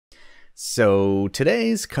So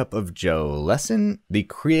today's Cup of Joe lesson, the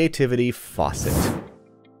creativity faucet.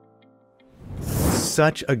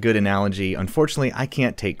 Such a good analogy. Unfortunately, I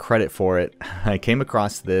can't take credit for it. I came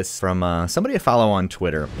across this from somebody I follow on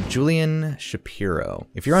Twitter, Julian Shapiro.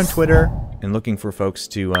 If you're on Twitter and looking for folks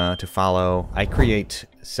to follow, I create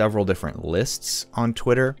several different lists on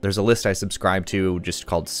Twitter. There's a list I subscribe to just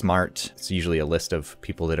called Smart. It's usually a list of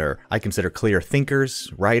people that I consider clear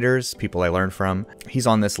thinkers, writers, people I learn from. He's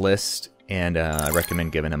on this list. And I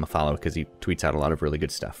recommend giving him a follow because he tweets out a lot of really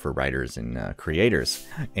good stuff for writers and creators.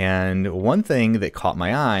 And one thing that caught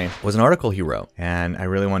my eye was an article he wrote, and I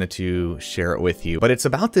really wanted to share it with you. But it's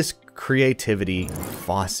about this creativity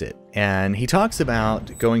faucet. And he talks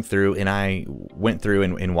about going through, and I went through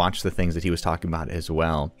and watched the things that he was talking about as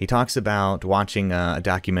well. He talks about watching a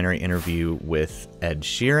documentary interview with Ed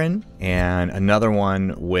Sheeran and another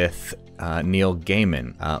one with Neil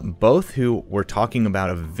Gaiman, both who were talking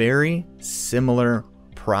about a very similar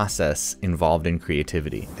process involved in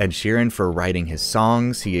creativity. Ed Sheeran for writing his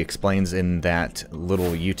songs. He explains in that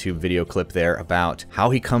little YouTube video clip there about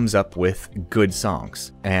how he comes up with good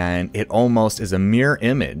songs. And it almost is a mirror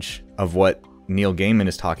image of what Neil Gaiman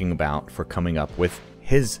is talking about for coming up with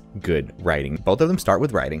his good writing. Both of them start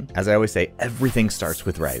with writing. As I always say, everything starts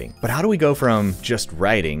with writing. But how do we go from just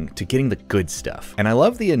writing to getting the good stuff? And I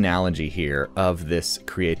love the analogy here of this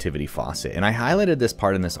creativity faucet. And I highlighted this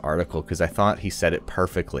part in this article because I thought he said it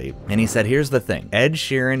perfectly. And he said, here's the thing. Ed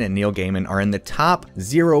Sheeran and Neil Gaiman are in the top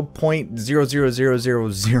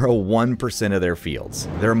 0.0000001% of their fields.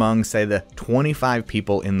 They're among, say, the 25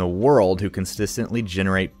 people in the world who consistently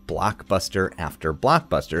generate blockbuster after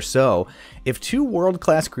blockbuster. So if two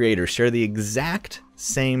world-class creators share the exact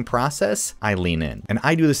same process, I lean in. And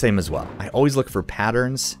I do the same as well. I always look for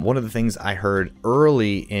patterns. One of the things I heard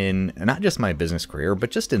early in not just my business career, but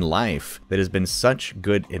just in life that has been such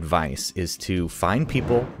good advice is to find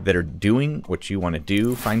people that are doing what you want to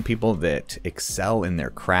do, find people that excel in their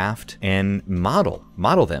craft, and model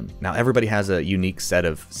them. Now, everybody has a unique set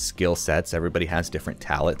of skill sets. Everybody has different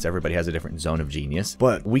talents. Everybody has a different zone of genius,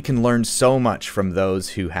 but we can learn so much from those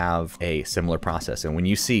who have a similar process. And when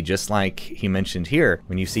you see, just like he mentioned here,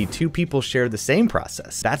 when you see two people share the same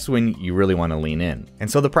process, that's when you really want to lean in. And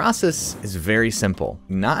so the process is very simple,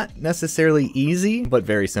 not necessarily easy, but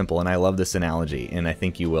very simple. And I love this analogy, and I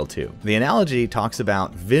think you will too. The analogy talks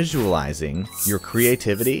about visualizing your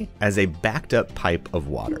creativity as a backed up pipe of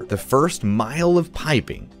water. The first mile of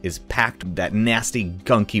piping is packed with that nasty,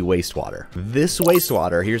 gunky wastewater. This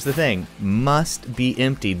wastewater, here's the thing, must be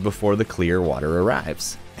emptied before the clear water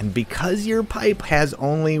arrives. And because your pipe has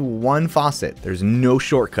only one faucet, there's no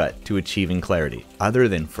shortcut to achieving clarity other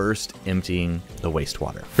than first emptying the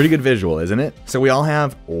wastewater. Pretty good visual, isn't it? So we all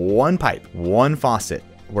have one pipe, one faucet,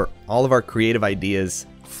 where all of our creative ideas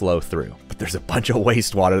flow through. But there's a bunch of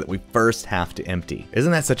wastewater that we first have to empty.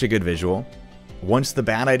 Isn't that such a good visual? Once the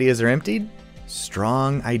bad ideas are emptied,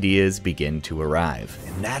 strong ideas begin to arrive.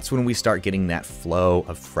 And that's when we start getting that flow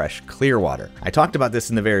of fresh, clear water. I talked about this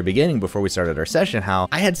in the very beginning before we started our session, how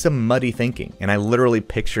I had some muddy thinking, and I literally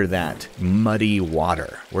picture that muddy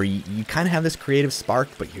water where you kind of have this creative spark,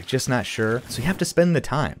 but you're just not sure. So you have to spend the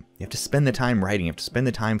time. You have to spend the time writing. You have to spend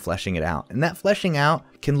the time fleshing it out. And that fleshing out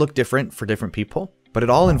can look different for different people, but it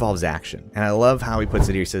all involves action. And I love how he puts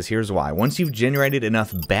it here. He says, here's why. Once you've generated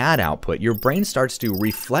enough bad output, your brain starts to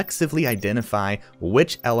reflexively identify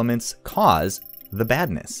which elements cause the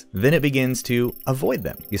badness. Then it begins to avoid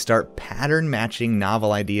them. You start pattern matching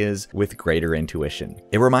novel ideas with greater intuition.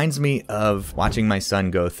 It reminds me of watching my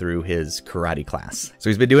son go through his karate class. So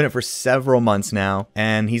he's been doing it for several months now,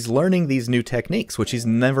 and he's learning these new techniques, which he's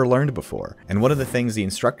never learned before. And one of the things the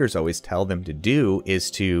instructors always tell them to do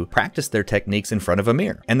is to practice their techniques in front of a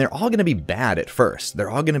mirror. And they're all going to be bad at first.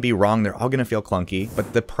 They're all going to be wrong. They're all going to feel clunky.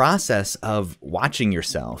 But the process of watching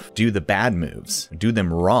yourself do the bad moves, do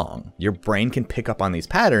them wrong, your brain can pick up on these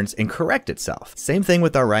patterns and correct itself. Same thing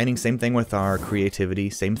with our writing, same thing with our creativity,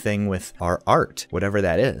 same thing with our art, whatever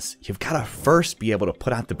that is. You've got to first be able to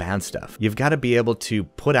put out the bad stuff. You've got to be able to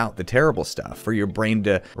put out the terrible stuff for your brain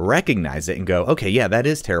to recognize it and go, okay, yeah, that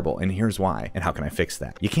is terrible, and here's why, and how can I fix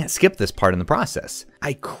that? You can't skip this part in the process.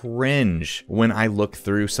 I cringe when I look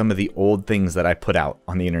through some of the old things that I put out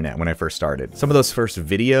on the internet when I first started. Some of those first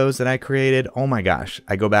videos that I created, oh my gosh,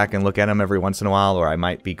 I go back and look at them every once in a while, or I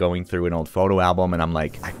might be going through an old photo album and I'm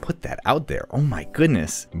like, I put that out there. Oh my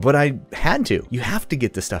goodness. But I had to. You have to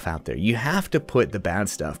get the stuff out there. You have to put the bad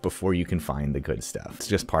stuff before you can find the good stuff. It's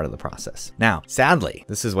just part of the process. Now, sadly,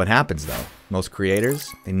 this is what happens though. Most creators,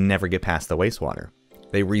 they never get past the wastewater.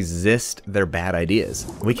 They resist their bad ideas.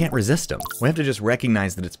 We can't resist them. We have to just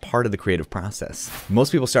recognize that it's part of the creative process.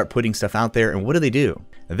 Most people start putting stuff out there, and what do?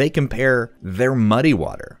 They compare their muddy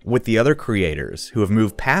water with the other creators who have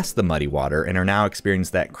moved past the muddy water and are now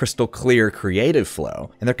experiencing that crystal clear creative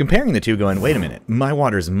flow. And they're comparing the two going, wait a minute, my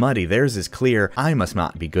water's muddy, theirs is clear. I must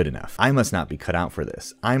not be good enough. I must not be cut out for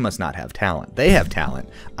this. I must not have talent. They have talent.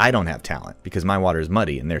 I don't have talent because my water is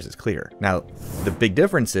muddy and theirs is clear. Now, the big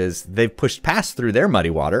difference is they've pushed past through their muddy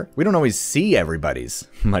water. We don't always see everybody's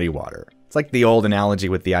muddy water. It's like the old analogy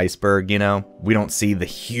with the iceberg, you know? We don't see the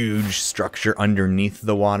huge structure underneath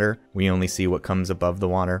the water. We only see what comes above the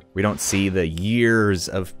water. We don't see the years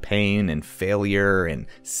of pain and failure and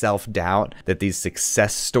self-doubt that these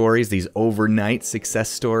success stories, these overnight success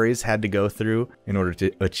stories had to go through in order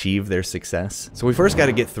to achieve their success. So we first got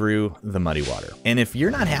to get through the muddy water. And if you're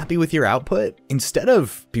not happy with your output, instead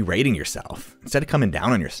of berating yourself, instead of coming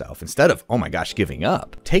down on yourself, instead of, oh my gosh, giving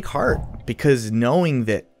up, take heart, because knowing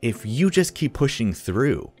that if you just keep pushing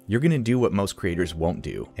through, you're going to do what most creators won't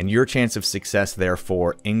do. And your chance of success,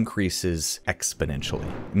 therefore, increases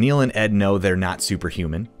exponentially. Neil and Ed know they're not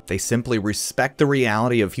superhuman. They simply respect the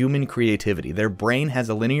reality of human creativity. Their brain has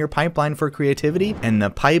a linear pipeline for creativity, and the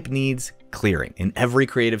pipe needs clearing. In every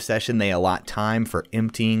creative session, they allot time for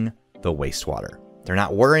emptying the wastewater. They're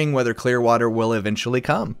not worrying whether clear water will eventually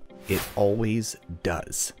come. It always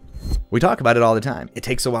does. We talk about it all the time. It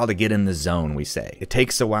takes a while to get in the zone, we say. It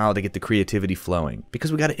takes a while to get the creativity flowing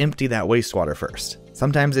because we got to empty that wastewater first.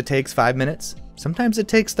 Sometimes it takes 5 minutes. Sometimes it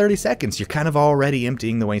takes 30 seconds. You're kind of already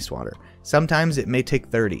emptying the wastewater. Sometimes it may take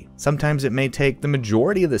 30. Sometimes it may take the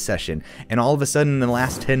majority of the session. And all of a sudden in the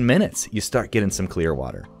last 10 minutes, you start getting some clear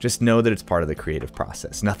water. Just know that it's part of the creative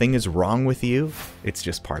process. Nothing is wrong with you. It's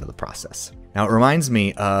just part of the process. Now, it reminds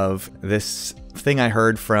me of this thing I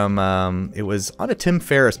heard from, it was on a Tim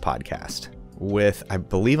Ferriss podcast with, I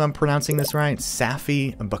believe I'm pronouncing this right,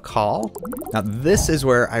 Safi Bahcall. Now, this is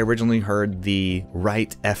where I originally heard the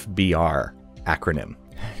Write FBR acronym.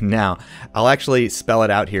 Now, I'll actually spell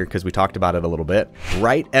it out here because we talked about it a little bit.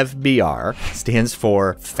 Write FBR stands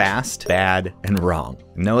for fast, bad, and wrong.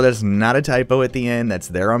 No, that's not a typo at the end. That's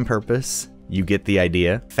there on purpose. You get the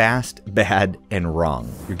idea. Fast, bad, and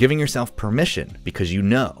wrong. You're giving yourself permission because you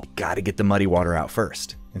know you gotta get the muddy water out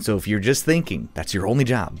first. And so if you're just thinking, that's your only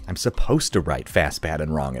job, I'm supposed to write fast, bad,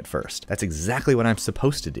 and wrong at first. That's exactly what I'm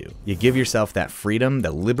supposed to do. You give yourself that freedom,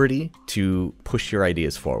 the liberty to push your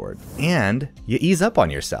ideas forward. And you ease up on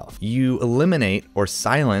yourself. You eliminate or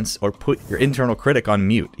silence or put your internal critic on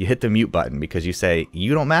mute. You hit the mute button because you say,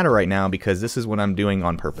 you don't matter right now because this is what I'm doing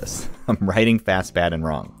on purpose. I'm writing fast, bad, and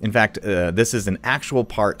wrong. In fact, this is an actual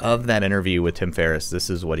part of that interview with Tim Ferriss. This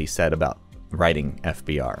is what he said about writing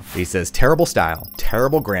FBR. He says, terrible style,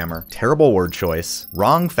 terrible grammar, terrible word choice,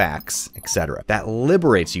 wrong facts, etc. That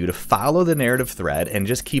liberates you to follow the narrative thread and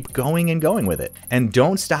just keep going and going with it. And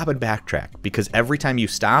don't stop and backtrack, because every time you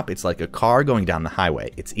stop, it's like a car going down the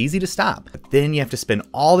highway. It's easy to stop, but then you have to spend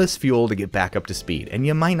all this fuel to get back up to speed, and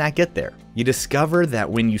you might not get there. You discover that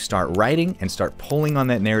when you start writing and start pulling on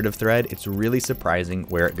that narrative thread, it's really surprising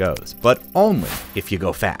where it goes, but only if you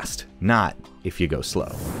go fast, not if you go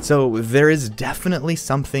slow. So there is definitely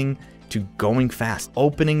something to going fast,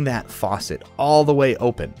 opening that faucet all the way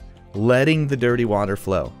open, letting the dirty water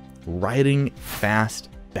flow, writing fast,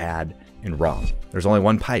 bad, and wrong. There's only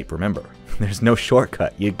one pipe, remember. There's no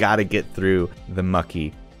shortcut. You gotta get through the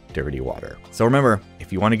mucky, dirty water. So remember,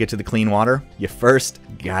 if you want to get to the clean water, you first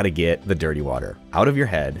gotta get the dirty water out of your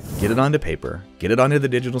head, get it onto paper, get it onto the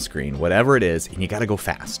digital screen, whatever it is, and you gotta go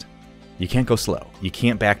fast. You can't go slow. You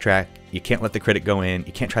can't backtrack. You can't let the critic go in.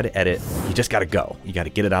 You can't try to edit. You just gotta go. You gotta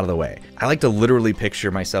get it out of the way. I like to literally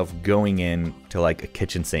picture myself going in to like a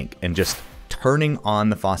kitchen sink and just turning on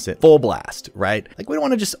the faucet full blast, right? Like we don't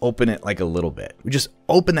want to just open it like a little bit. We just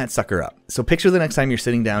open that sucker up. So picture the next time you're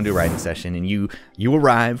sitting down to a writing session and you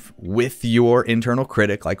arrive with your internal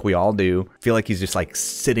critic, like we all do. Feel like he's just like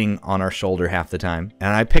sitting on our shoulder half the time.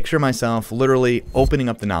 And I picture myself literally opening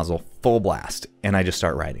up the nozzle full blast and I just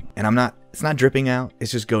start writing. And it's not dripping out,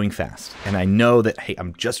 it's just going fast. And I know that, hey,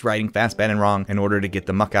 I'm just writing fast, bad, and wrong in order to get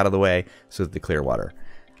the muck out of the way so that the clear water.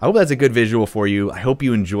 I hope that's a good visual for you. I hope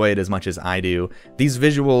you enjoy it as much as I do. These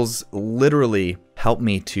visuals literally help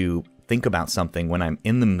me to think about something when I'm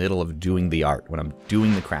in the middle of doing the art, when I'm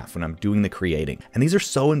doing the craft, when I'm doing the creating. And these are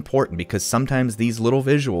so important because sometimes these little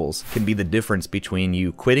visuals can be the difference between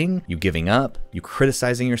you quitting, you giving up, you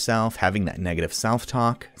criticizing yourself, having that negative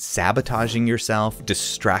self-talk, sabotaging yourself,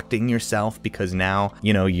 distracting yourself because now,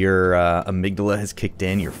 you know, your amygdala has kicked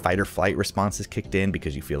in, your fight or flight response has kicked in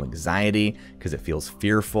because you feel anxiety, because it feels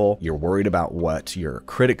fearful. You're worried about what your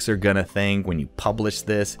critics are gonna think when you publish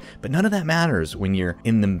this, but none of that matters when you're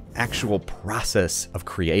in the actual process of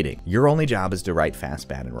creating. Your only job is to write fast,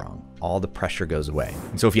 bad, and wrong. All the pressure goes away.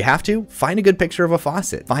 And so if you have to, find a good picture of a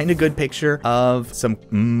faucet. Find a good picture of some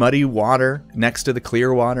muddy water next to the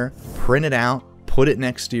clear water, print it out, put it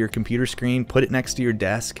next to your computer screen, put it next to your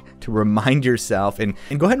desk to remind yourself, and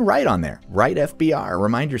go ahead and write on there. Write FBR,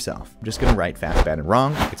 remind yourself. I'm just gonna write fast, bad, and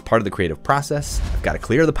wrong. It's part of the creative process. I've gotta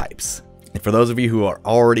clear the pipes. And for those of you who are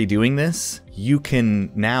already doing this, you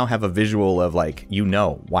can now have a visual of like, you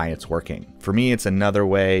know why it's working. For me, it's another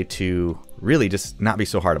way to really just not be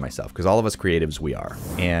so hard on myself, because all of us creatives, we are.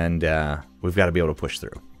 And we've got to be able to push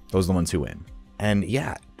through. Those are the ones who win. And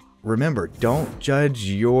yeah, remember, don't judge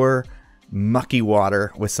your mucky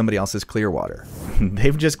water with somebody else's clear water.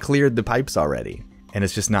 They've just cleared the pipes already, and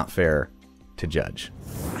it's just not fair to judge.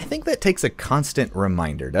 I think that takes a constant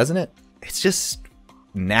reminder, doesn't it? It's just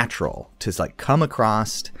natural to like come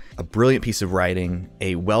across a brilliant piece of writing,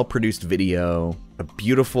 a well-produced video, a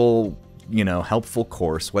beautiful, you know, helpful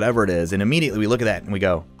course, whatever it is, and immediately we look at that and we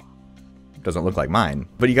go, doesn't look like mine.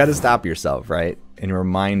 But you got to stop yourself, right? And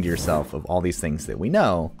remind yourself of all these things that we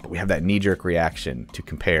know, but we have that knee-jerk reaction to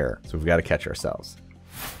compare. So we've got to catch ourselves.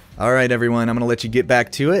 All right, everyone, I'm going to let you get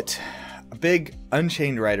back to it. A big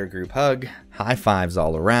Unchained Writer group hug. High fives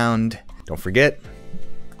all around. Don't forget,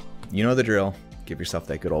 you know the drill. Give yourself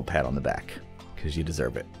that good old pat on the back, because you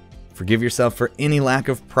deserve it. Forgive yourself for any lack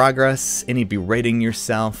of progress, any berating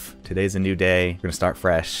yourself. Today's a new day. We're going to start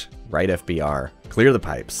fresh. Write FBR. Clear the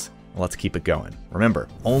pipes. Let's keep it going. Remember,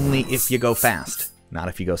 only if you go fast, not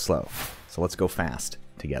if you go slow. So let's go fast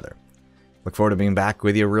together. Look forward to being back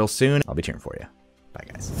with you real soon. I'll be cheering for you. Bye,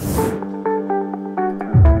 guys.